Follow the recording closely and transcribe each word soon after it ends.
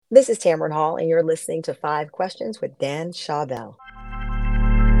This is Tamron Hall, and you're listening to Five Questions with Dan Shaw-Bell.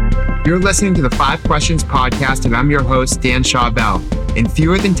 You're listening to the Five Questions podcast, and I'm your host, Dan Shaw-Bell. In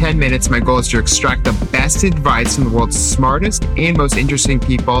fewer than 10 minutes, my goal is to extract the best advice from the world's smartest and most interesting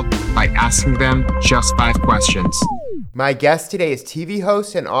people by asking them just 5 questions. My guest today is TV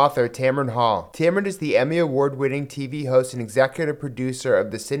host and author Tamron Hall. Tamron is the Emmy Award-winning TV host and executive producer of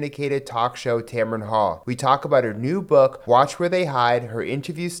the syndicated talk show Tamron Hall. We talk about her new book, Watch Where They Hide, her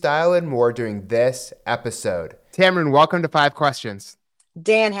interview style, and more during this episode. Tamron, welcome to Five Questions.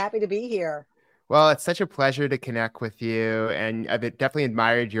 Dan, happy to be here. Well, it's such a pleasure to connect with you, and I've definitely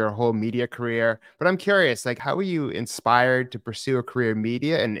admired your whole media career. But I'm curious, how were you inspired to pursue a career in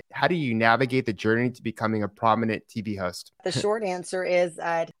media, and how do you navigate the journey to becoming a prominent TV host? The short answer is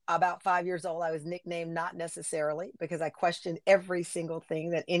at about 5 years old, I was nicknamed Not Necessarily because I questioned every single thing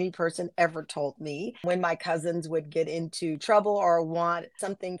that any person ever told me. When my cousins would get into trouble or want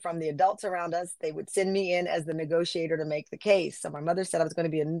something from the adults around us, they would send me in as the negotiator to make the case. So my mother said I was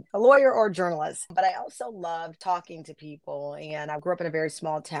going to be a lawyer or a journalist. But I also loved talking to people. And I grew up in a very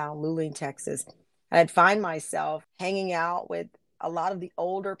small town, Luling, Texas. I'd find myself hanging out with a lot of the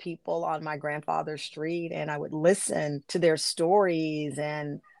older people on my grandfather's street, and I would listen to their stories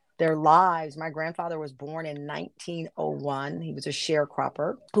and their lives. My grandfather was born in 1901. He was a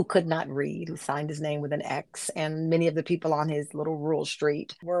sharecropper who could not read, who signed his name with an X. And many of the people on his little rural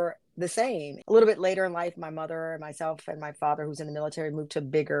street were the same. A little bit later in life, my mother and myself and my father, who's in the military, moved to a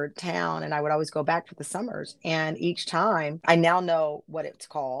bigger town, and I would always go back for the summers. And each time, I now know what it's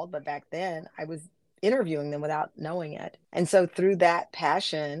called, but back then I was interviewing them without knowing it. And so through that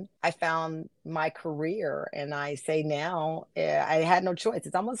passion, I found my career. And I say now, I had no choice.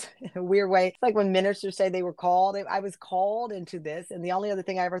 It's almost a weird way. It's like when ministers say they were called. I was called into this. And the only other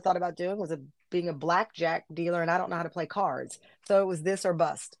thing I ever thought about doing was being a blackjack dealer. And I don't know how to play cards. So it was this or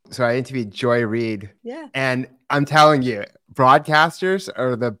bust. So I interviewed Joy Reid. Yeah. And I'm telling you, broadcasters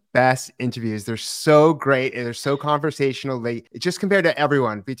are the best interviews. They're so great. And they're so conversational. They just compared to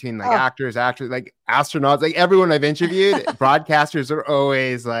everyone between actors, astronauts, everyone I've interviewed, broadcasters are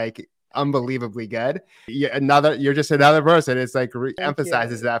always unbelievably good. You're just another person. It's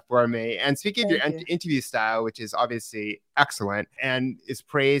emphasizes that for me. And speaking of your interview style, which is obviously excellent and is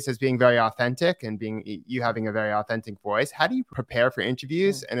praised as being very authentic and you having a very authentic voice, how do you prepare for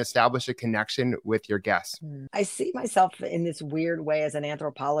interviews and establish a connection with your guests? I see myself in this weird way as an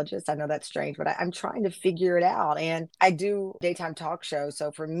anthropologist. I know that's strange, but I'm trying to figure it out. And I do daytime talk shows.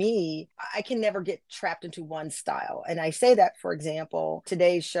 So for me, I can never get trapped into one style. And I say that, for example,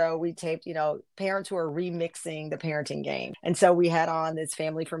 today's show, we taped, parents who are remixing the parenting game. And so we had on this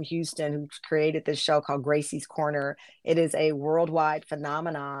family from Houston who created this show called Gracie's Corner. It is a worldwide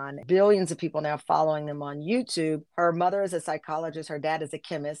phenomenon. Billions of people now following them on YouTube. Her mother is a psychologist. Her dad is a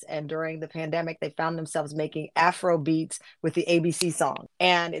chemist. And during the pandemic, they found themselves making Afro beats with the ABC song.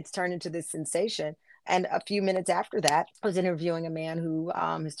 And it's turned into this sensation. And a few minutes after that, I was interviewing a man who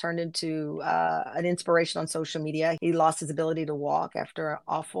has turned into an inspiration on social media. He lost his ability to walk after an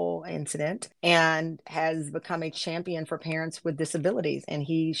awful incident and has become a champion for parents with disabilities. And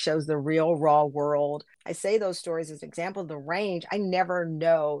he shows the real, raw world. I say those stories as an example of the range. I never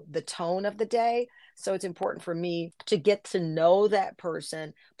know the tone of the day. So it's important for me to get to know that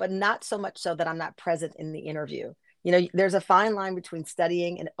person, but not so much so that I'm not present in the interview. There's a fine line between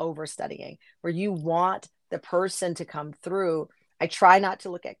studying and overstudying, where you want the person to come through. I try not to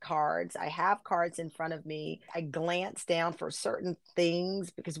look at cards. I have cards in front of me. I glance down for certain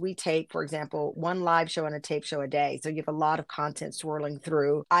things because we tape, for example, one live show and a tape show a day. So you have a lot of content swirling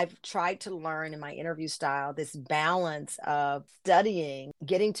through. I've tried to learn in my interview style this balance of studying,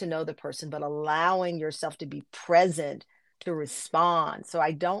 getting to know the person, but allowing yourself to be present to respond. So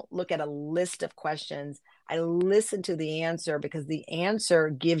I don't look at a list of questions. I listen to the answer because the answer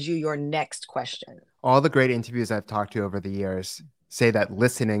gives you your next question. All the great interviews I've talked to over the years say that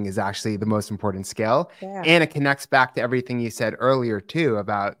listening is actually the most important skill. Yeah. And it connects back to everything you said earlier too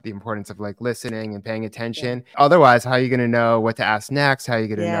about the importance of listening and paying attention. Yeah. Otherwise, how are you going to know what to ask next? How are you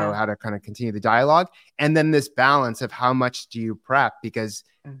going to know how to kind of continue the dialogue? And then this balance of how much do you prep? Because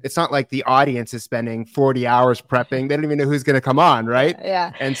it's not like the audience is spending 40 hours prepping. They don't even know who's going to come on, right?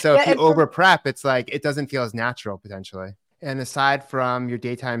 Yeah. And so if you over prep, it's it doesn't feel as natural potentially. And aside from your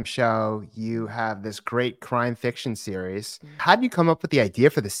daytime show, you have this great crime fiction series. How did you come up with the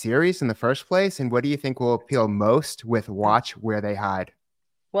idea for the series in the first place? And what do you think will appeal most with Watch Where They Hide?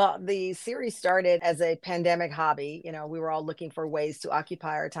 Well, the series started as a pandemic hobby. We were all looking for ways to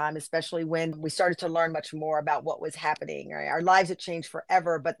occupy our time, especially when we started to learn much more about what was happening. Right? Our lives had changed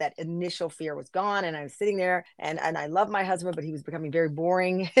forever, but that initial fear was gone. And I was sitting there and I love my husband, but he was becoming very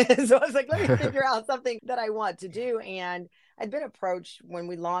boring. So I was like, let me figure out something that I want to do. And I'd been approached when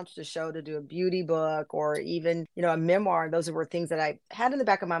we launched the show to do a beauty book or even, a memoir. Those were things that I had in the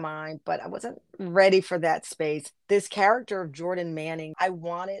back of my mind, but I wasn't ready for that space. This character of Jordan Manning, I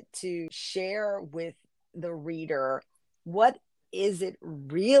wanted to share with the reader what is it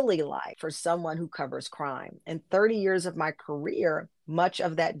really like for someone who covers crime. In 30 years of my career, much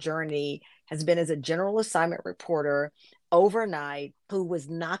of that journey has been as a general assignment reporter overnight who was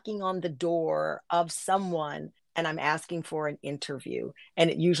knocking on the door of someone and I'm asking for an interview. And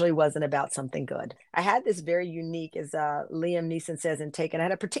it usually wasn't about something good. I had this very unique, as Liam Neeson says in Taken, I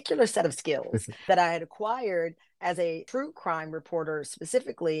had a particular set of skills that I had acquired as a true crime reporter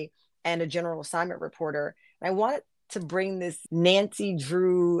specifically and a general assignment reporter. And I wanted to bring this Nancy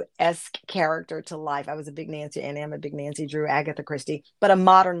Drew-esque character to life. I was a big Nancy and am a big Nancy Drew, Agatha Christie, but a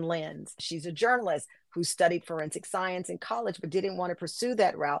modern lens. She's a journalist who studied forensic science in college but didn't want to pursue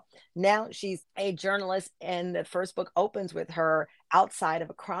that route. Now she's a journalist, and the first book opens with her outside of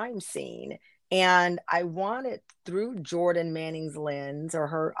a crime scene. And I wanted, through Jordan Manning's lens or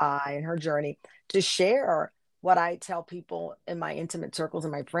her eye and her journey, to share what I tell people in my intimate circles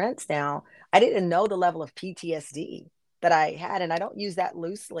and my friends now. I didn't know the level of PTSD that I had, and I don't use that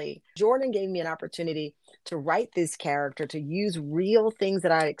loosely. Jordan gave me an opportunity to write this character, to use real things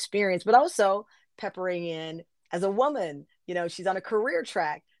that I experienced, but also peppering in as a woman, she's on a career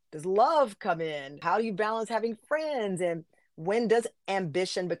track. Does love come in? How do you balance having friends? And when does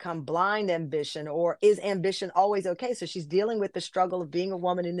ambition become blind ambition, or is ambition always okay? So she's dealing with the struggle of being a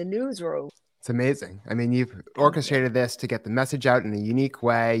woman in the newsroom. It's amazing. I mean, you've orchestrated this to get the message out in a unique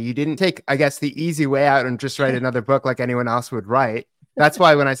way. You didn't take, I guess, the easy way out and just write another book like anyone else would write. That's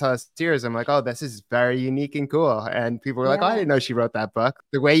why when I saw the series, I'm like, oh, this is very unique and cool. And people were like, oh, I didn't know she wrote that book.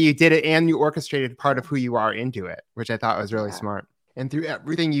 The way you did it, and you orchestrated part of who you are into it, which I thought was really smart. And through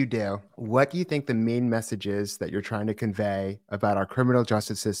everything you do, what do you think the main message is that you're trying to convey about our criminal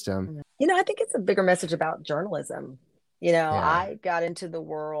justice system? I think it's a bigger message about journalism. I got into the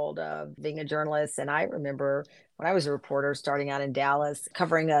world of being a journalist, and I remember when I was a reporter starting out in Dallas,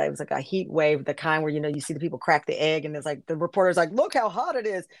 covering it was like a heat wave, the kind where, you see the people crack the egg, and there's like the reporter's like, look how hot it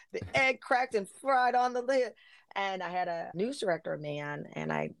is. The egg cracked and fried on the lid. And I had a news director, man,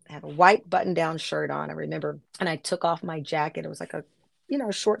 and I had a white button-down shirt on, I remember, and I took off my jacket. It was like a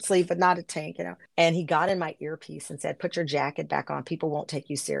short sleeve, but not a tank, and he got in my earpiece and said, put your jacket back on. People won't take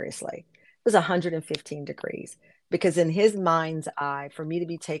you seriously. It was 115 degrees. Because in his mind's eye, for me to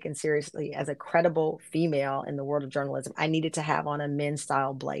be taken seriously as a credible female in the world of journalism, I needed to have on a men's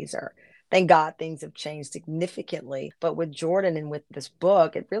style blazer. Thank God things have changed significantly. But with Jordan and with this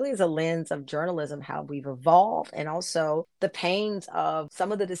book, it really is a lens of journalism, how we've evolved, and also the pains of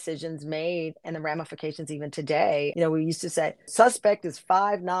some of the decisions made and the ramifications even today. We used to say, suspect is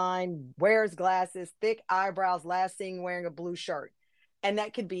 5'9", wears glasses, thick eyebrows, last seen wearing a blue shirt. And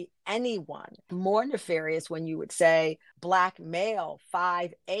that could be anyone. More nefarious when you would say black male,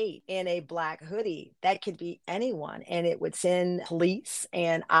 5'8", in a black hoodie. That could be anyone. And it would send police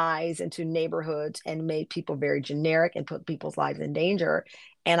and eyes into neighborhoods and made people very generic and put people's lives in danger.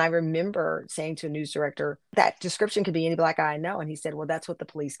 And I remember saying to a news director, that description could be any black guy I know. And he said, well, that's what the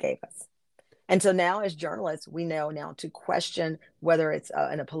police gave us. And so now as journalists, we know now to question whether it's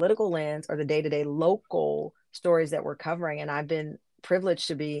in a political lens or the day-to-day local stories that we're covering. And I've been privileged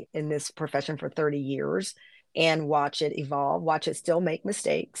to be in this profession for 30 years and watch it evolve, watch it still make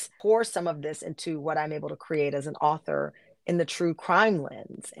mistakes, pour some of this into what I'm able to create as an author in the true crime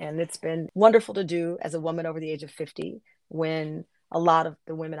lens. And it's been wonderful to do as a woman over the age of 50, when a lot of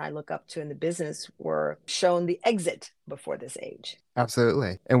the women I look up to in the business were shown the exit before this age.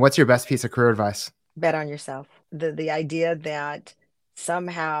 Absolutely. And what's your best piece of career advice? Bet on yourself. The idea that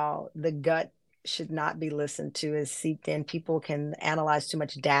somehow the gut should not be listened to is seeped in. People can analyze too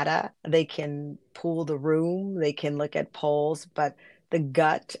much data. They can pool the room. They can look at polls, but the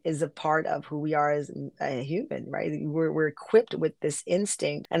gut is a part of who we are as a human, right? We're equipped with this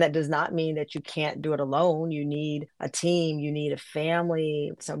instinct, and that does not mean that you can't do it alone. You need a team, you need a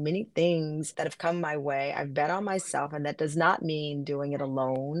family. So many things that have come my way, I've bet on myself, and that does not mean doing it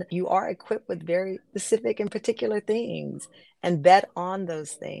alone. You are equipped with very specific and particular things. and bet on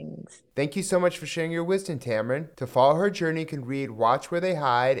those things. Thank you so much for sharing your wisdom, Tamron. To follow her journey, you can read Watch Where They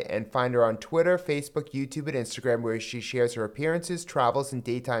Hide and find her on Twitter, Facebook, YouTube, and Instagram, where she shares her appearances, travels, and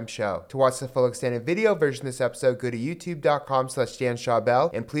daytime show. To watch the full extended video version of this episode, go to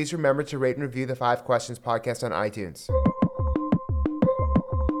youtube.com/DanShawBell, and please remember to rate and review the 5 Questions podcast on iTunes.